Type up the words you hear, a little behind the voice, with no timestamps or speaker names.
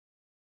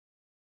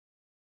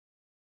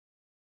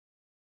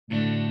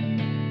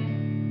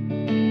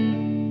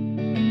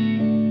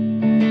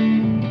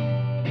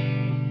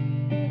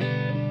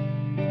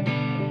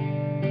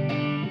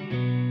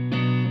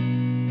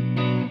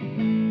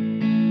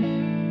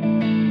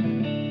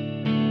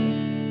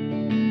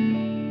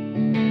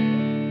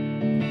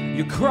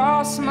You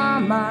cross my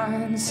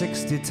mind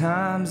 60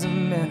 times a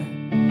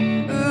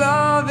minute.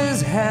 Love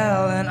is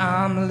hell and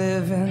I'm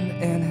living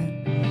in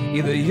it.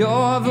 Either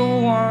you're the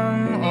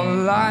one or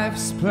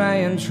life's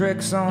playing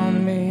tricks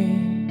on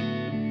me.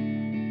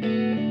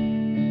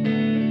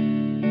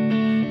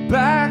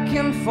 Back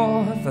and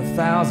forth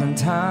 1,000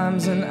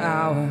 times an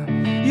hour.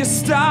 You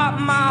stop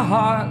my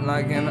heart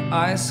like an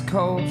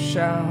ice-cold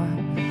shower.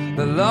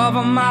 The love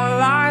of my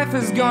life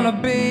is gonna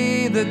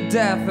be the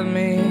death of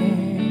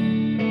me.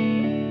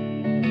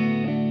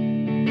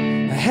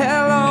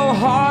 Hello,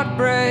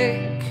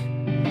 heartbreak.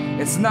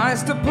 It's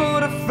nice to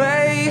put a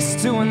face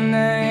to a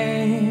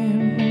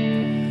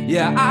name.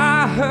 Yeah,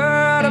 I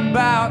heard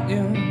about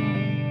you,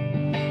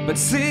 but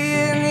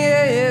seeing you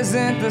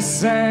isn't the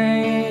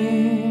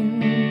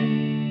same.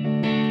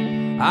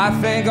 I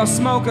think I'll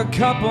smoke a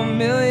couple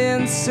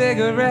million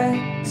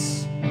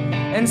cigarettes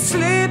and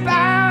sleep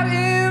out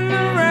in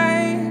the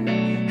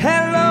rain.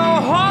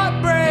 Hello,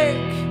 heartbreak.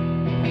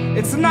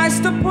 It's nice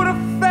to put a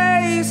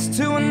face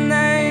to a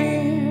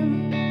name.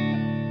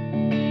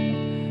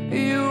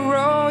 You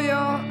roll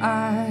your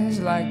eyes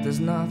like there's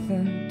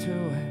nothing to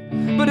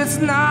it, but it's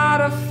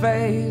not a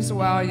phase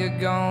while you're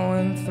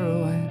going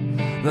through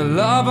it. The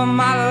love of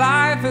my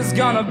life is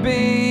gonna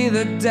be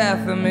the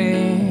death of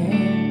me.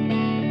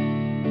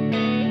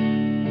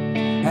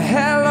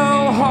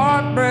 Hello,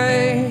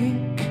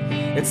 heartbreak.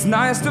 It's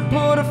nice to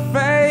put a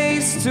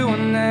face to a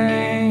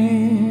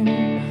name.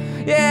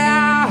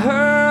 Yeah, I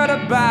heard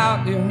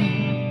about you,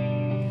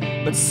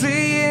 but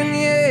seeing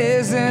you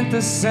isn't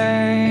the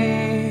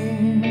same.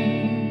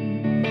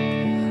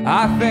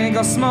 I think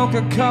I'll smoke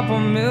a couple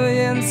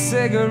million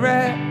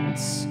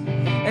cigarettes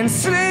and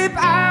sleep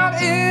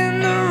out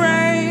in the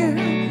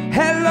rain.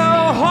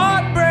 Hello,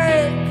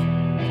 heartbreak.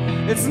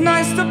 It's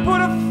nice to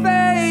put a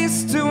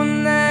face to a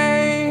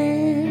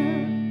name.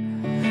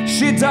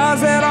 She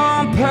does it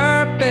on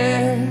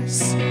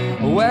purpose,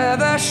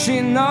 whether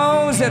she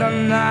knows it or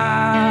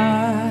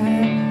not.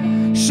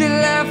 She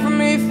left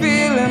me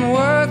feeling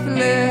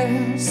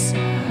worthless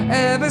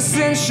ever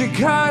since she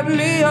cut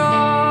me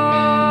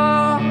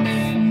off.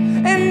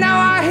 And now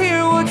I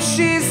hear what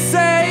she's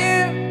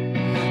saying,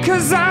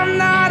 'cause I'm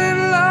not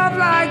in love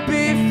like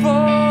before.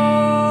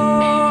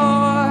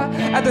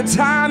 At the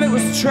time it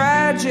was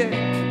tragic.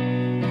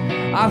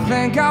 I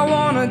think I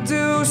wanna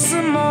do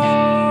some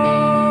more.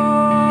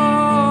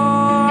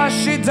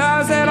 She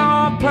does it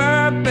on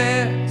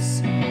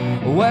purpose,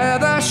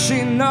 whether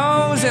she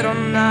knows it or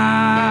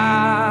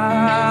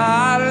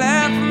not.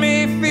 Left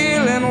me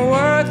feeling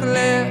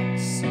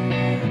worthless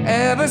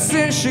ever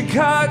since she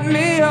cut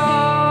me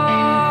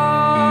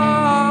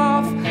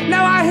off.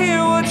 Now I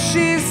hear what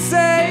she's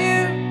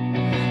saying,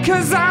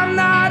 'cause I'm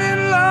not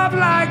in love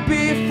like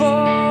before.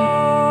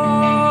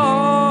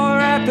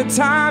 At the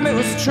time it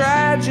was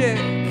tragic.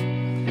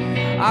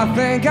 I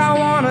think I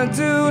wanna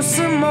do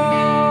some more.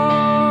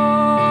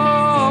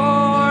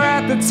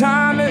 At the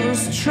time it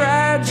was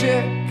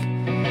tragic.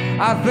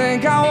 I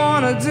think I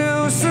wanna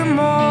do some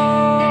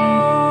more.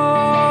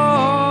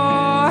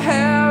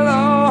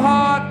 Hello,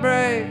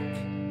 heartbreak.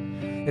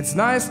 It's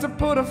nice to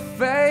put a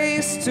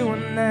face to a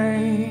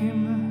name.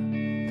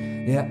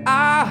 Yeah,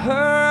 I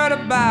heard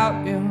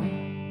about you,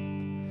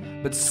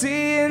 but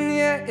seeing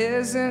you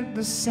isn't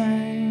the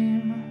same.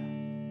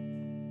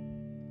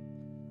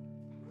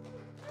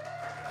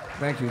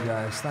 Thank you,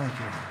 guys. Thank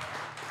you.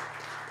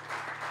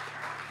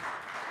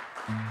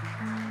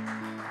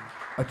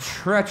 A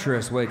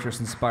treacherous waitress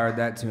inspired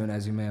that tune,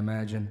 as you may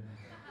imagine.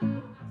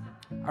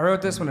 I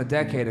wrote this one a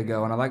decade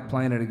ago, and I like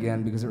playing it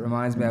again because it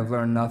reminds me I've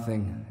learned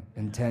nothing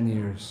in 10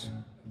 years.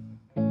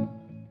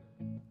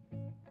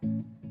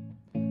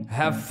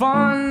 Have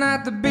fun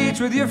at the beach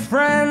with your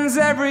friends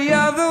every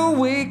other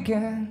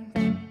weekend.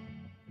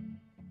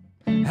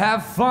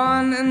 Have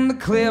fun in the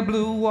clear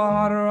blue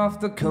water off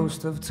the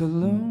coast of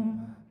Tulum.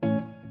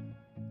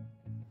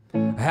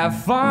 Have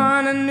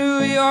fun in New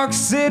York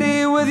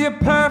City with your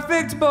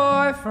perfect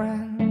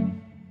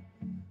boyfriend.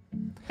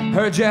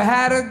 Heard you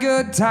had a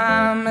good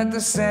time at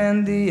the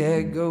San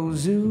Diego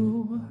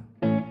Zoo.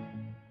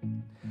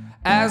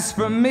 As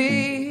for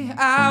me,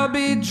 I'll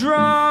be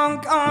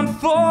drunk on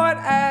 4th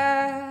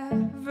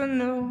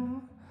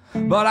Avenue,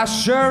 but I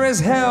sure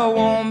as hell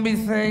won't be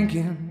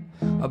thinking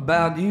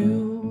about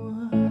you.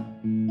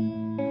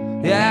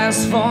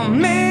 As for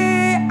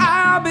me,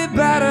 I'll be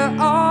better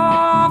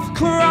off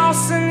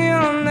crossing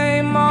your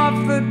name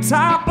off the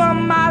top of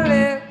my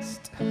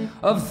list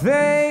of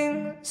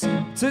things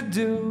to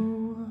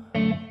do.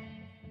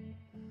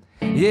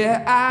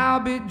 Yeah, I'll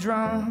be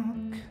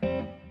drunk,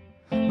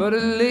 but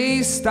at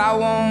least I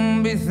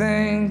won't be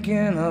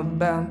thinking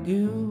about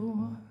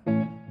you.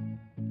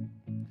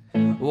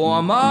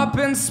 Warm up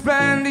and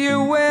spend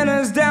your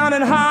winters down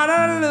in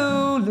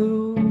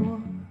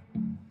Honolulu,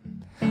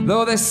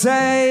 though they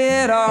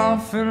say it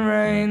often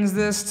rains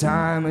this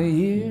time of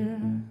year.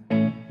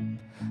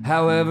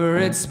 However,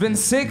 it's been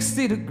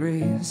 60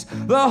 degrees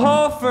the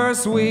whole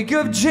first week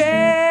of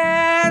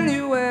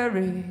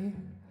January.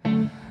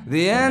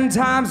 The end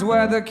times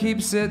weather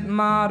keeps it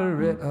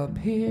moderate up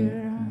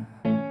here.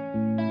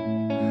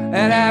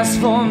 And as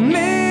for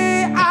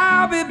me,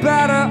 I'll be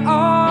better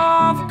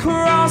off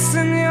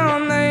crossing your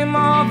name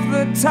off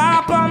the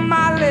top of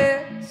my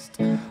list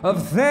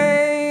of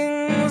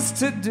things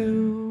to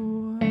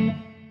do.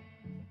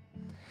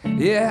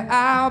 Yeah,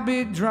 I'll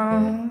be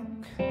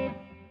drunk,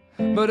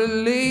 but at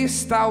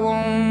least I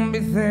won't be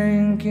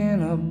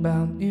thinking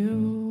about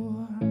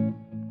you.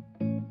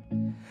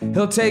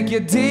 He'll take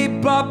you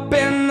deep up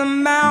in the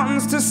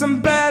mountains to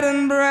some bed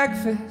and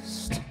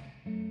breakfast.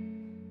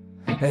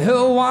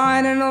 He'll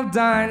wine and he'll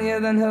dine you,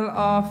 then he'll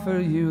offer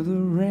you the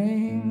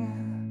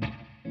ring.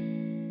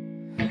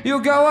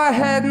 You'll go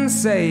ahead and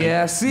say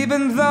yes,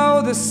 even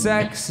though the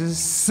sex is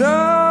so-so,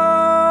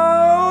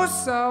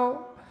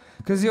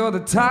 'cause you're the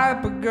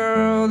type of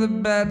girl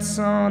that bets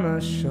on a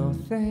sure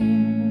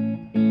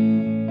thing.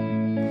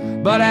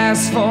 But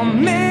as for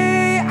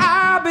me,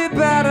 I'll be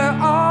better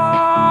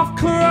off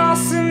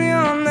crossing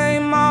your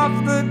name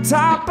off the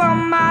top of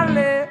my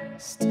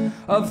list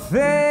of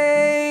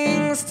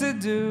things to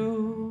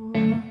do.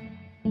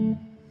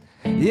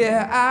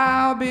 Yeah,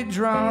 I'll be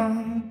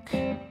drunk,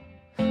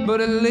 but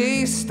at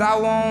least I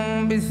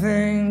won't be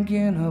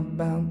thinking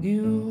about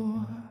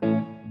you.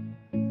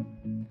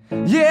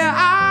 Yeah,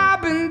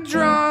 I've been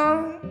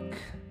drunk,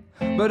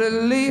 but at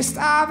least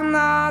I've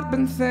not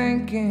been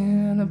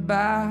thinking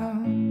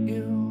about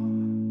you.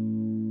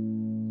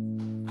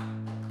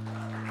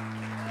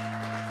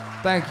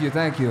 Thank you,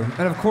 thank you.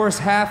 And of course,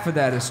 half of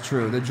that is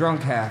true. The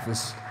drunk half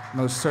is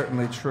most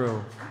certainly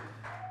true.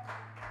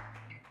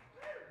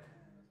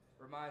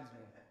 Reminds me.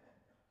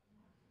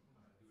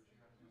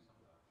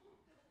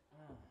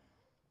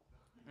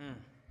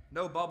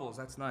 No bubbles,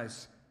 that's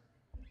nice.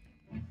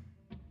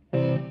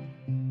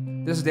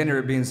 This is Danny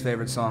Rabin's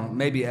favorite song,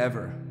 maybe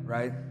ever,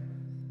 right?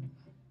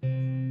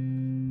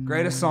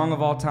 Greatest song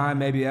of all time,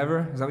 maybe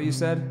ever? Is that what you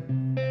said?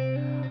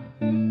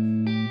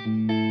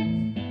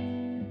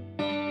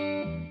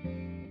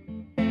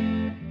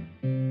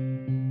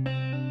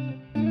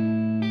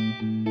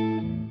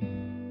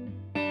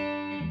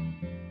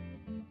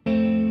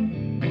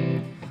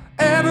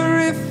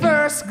 Every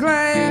first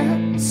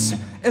glance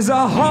is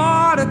a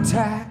heart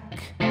attack.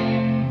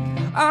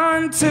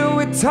 Until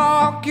we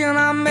talk and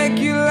I make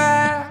you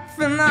laugh,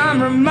 and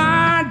I'm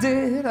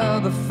reminded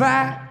of the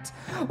fact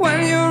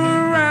when you're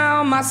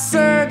around my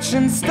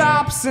searching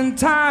stops and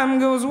time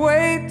goes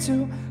way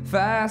too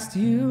fast.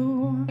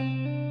 You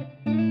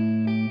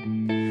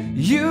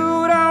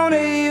don't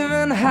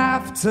even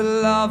have to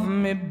love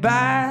me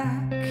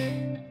back.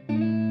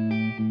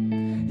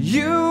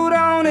 You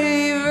don't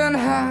even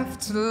have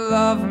to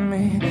love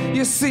me.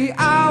 You see,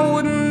 I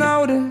wouldn't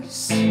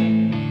notice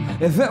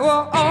if it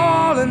were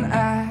all an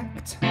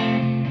act.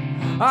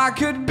 I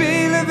could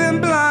be living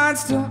blind,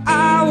 still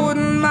I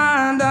wouldn't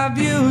mind. I've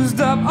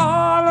used up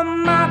all of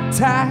my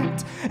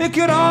tact. It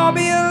could all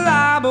be a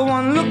lie, but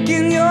one look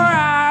in your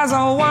eyes,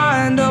 I'll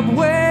wind up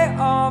way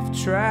off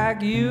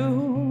track.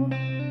 You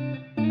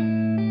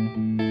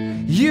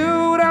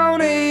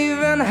don't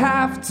even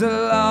have to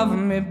love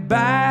me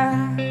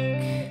back.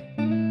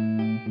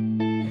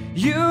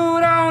 You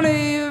don't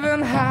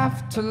even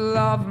have to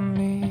love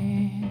me.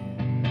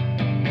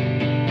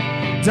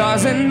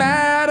 Doesn't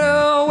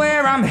matter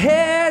where I'm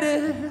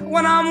headed,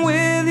 when I'm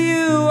with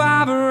you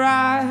I've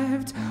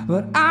arrived.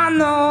 But I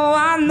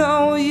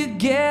know you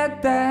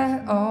get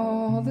that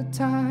all the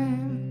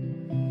time.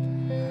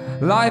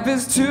 Life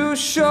is too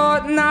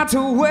short not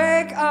to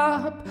wake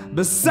up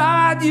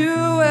beside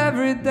you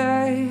every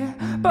day.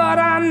 But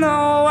I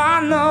know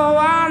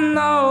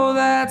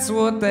that's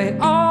what they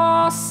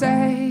all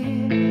say.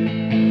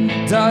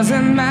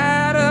 Doesn't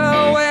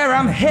matter where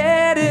I'm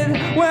headed,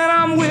 when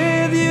I'm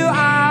with you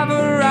I've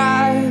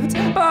arrived.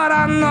 But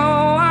I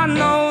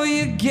know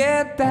you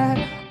get that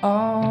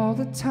all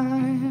the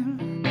time.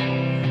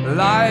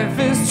 Life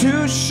is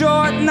too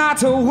short not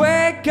to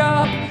wake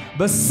up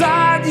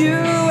beside you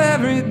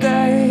every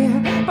day.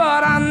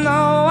 But I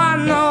know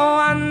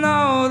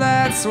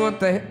that's what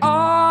they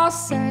all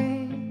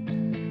say.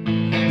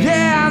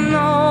 Yeah,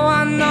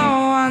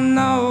 I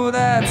know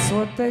that's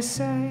what they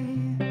say.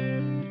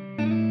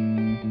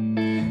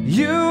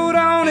 You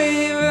don't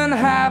even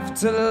have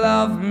to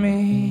love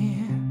me.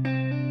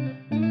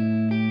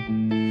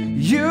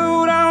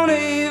 You don't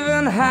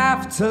even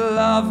have to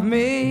love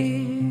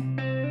me.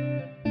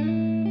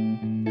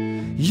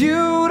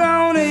 You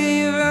don't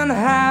even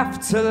have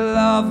to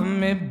love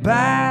me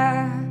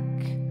back.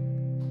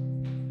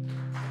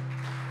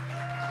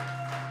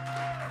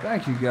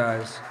 Thank you,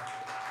 guys.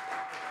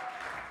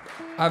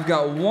 I've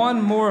got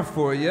one more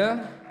for you,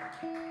 and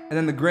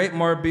then the great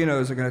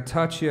Marbinos are going to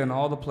touch you in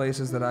all the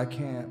places that I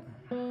can't.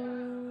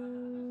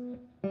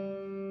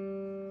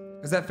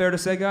 Is that fair to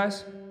say,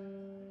 guys?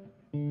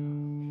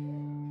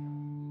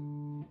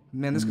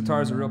 Man, this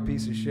guitar is a real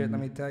piece of shit, let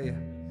me tell you.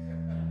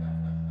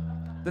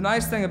 The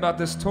nice thing about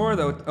this tour,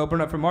 though,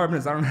 opening up for Marvin,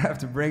 is I don't have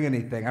to bring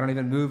anything. I don't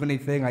even move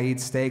anything. I eat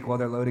steak while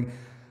they're loading.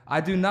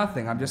 I do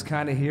nothing. I'm just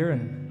kind of here.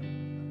 And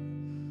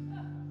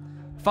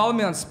follow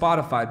me on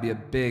Spotify would be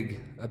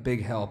a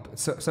big help.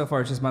 So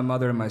far, it's just my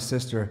mother and my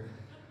sister.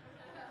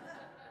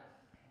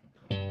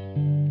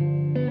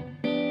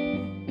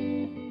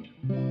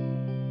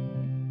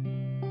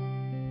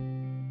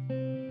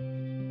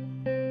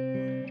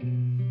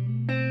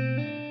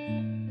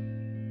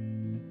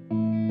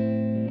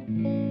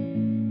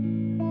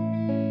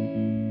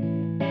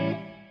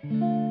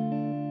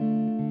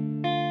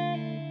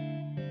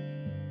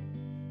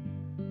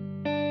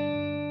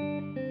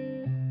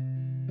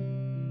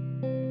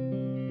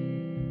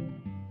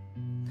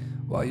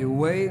 while you're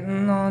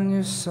waiting on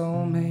your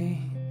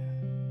soulmate.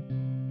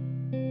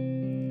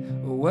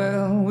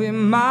 Well, we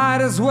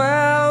might as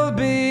well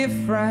be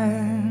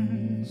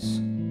friends,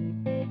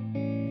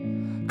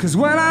 'cause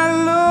when I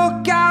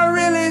look, I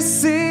really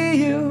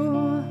see you.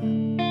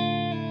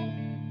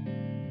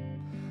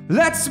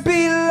 Let's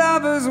be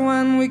lovers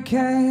when we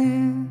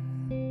can.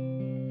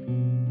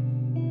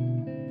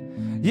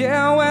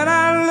 Yeah, when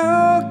I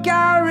look,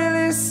 I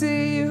really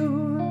see you.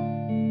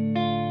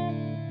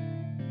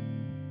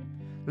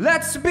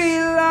 Let's be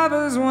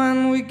lovers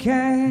when we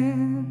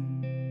can.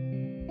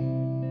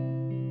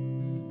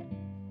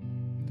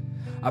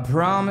 I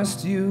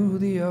promised you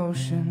the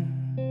ocean.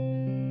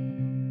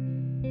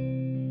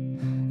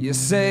 You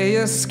say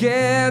you're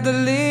scared to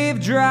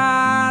leave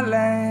dry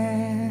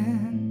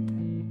land,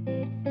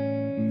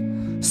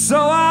 so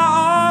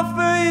I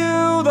offer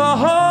you the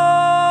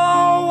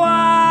whole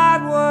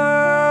wide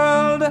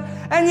world,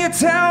 and you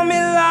tell me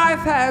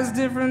life has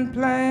different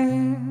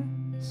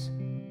plans.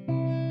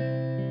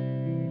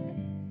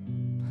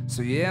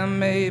 So yeah,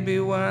 maybe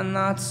we're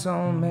not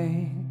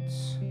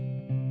soulmates.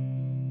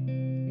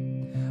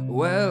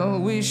 Well,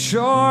 we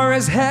sure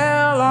as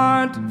hell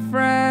aren't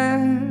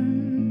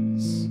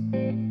friends.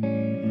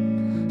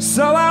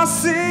 So I'll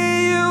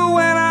see you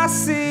when I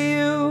see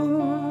you.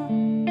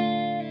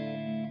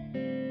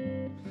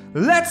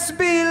 Let's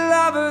be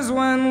lovers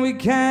when we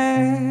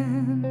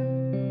can.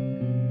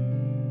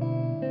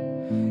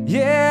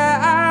 Yeah,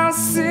 I'll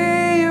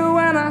see you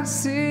when I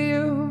see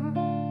you.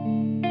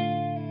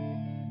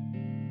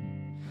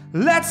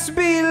 Let's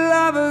be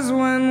lovers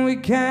when we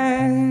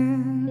can.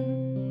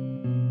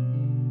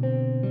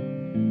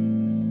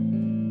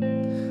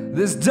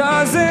 This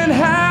doesn't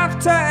have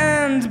to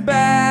end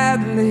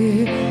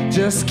badly.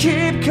 Just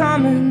keep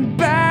coming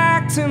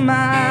back to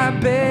my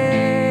bed.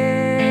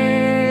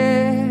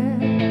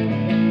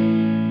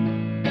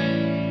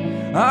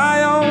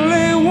 I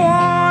only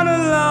wanna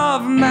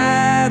love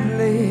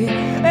madly,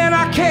 and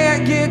I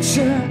can't get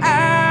you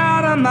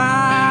out of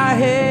my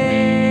head.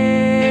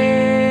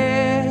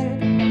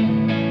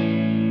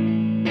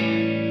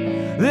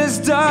 This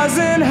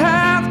doesn't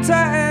have to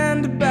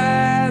end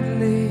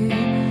badly.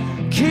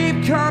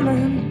 Keep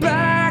coming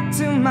back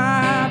to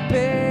my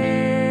bed.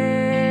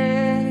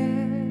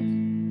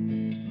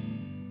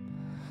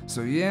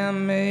 So yeah,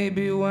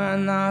 maybe we're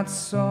not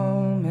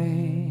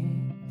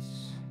soulmates.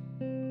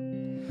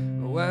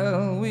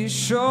 Well, we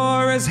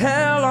sure as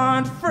hell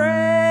aren't friends.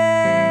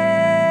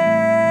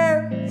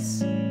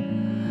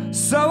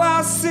 So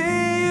I'll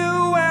see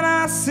you when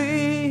I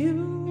see you.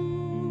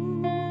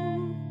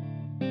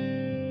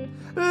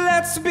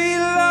 Let's be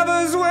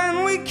lovers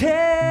when we can.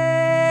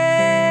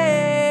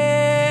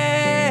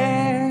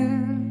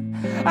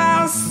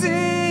 I'll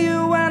see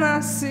you when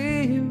I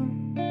see you.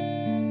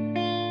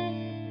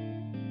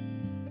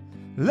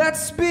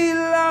 Let's be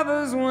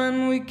lovers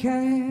when we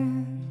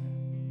can.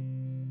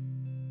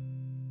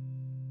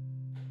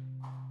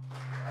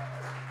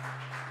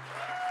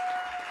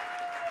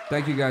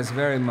 Thank you guys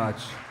very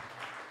much.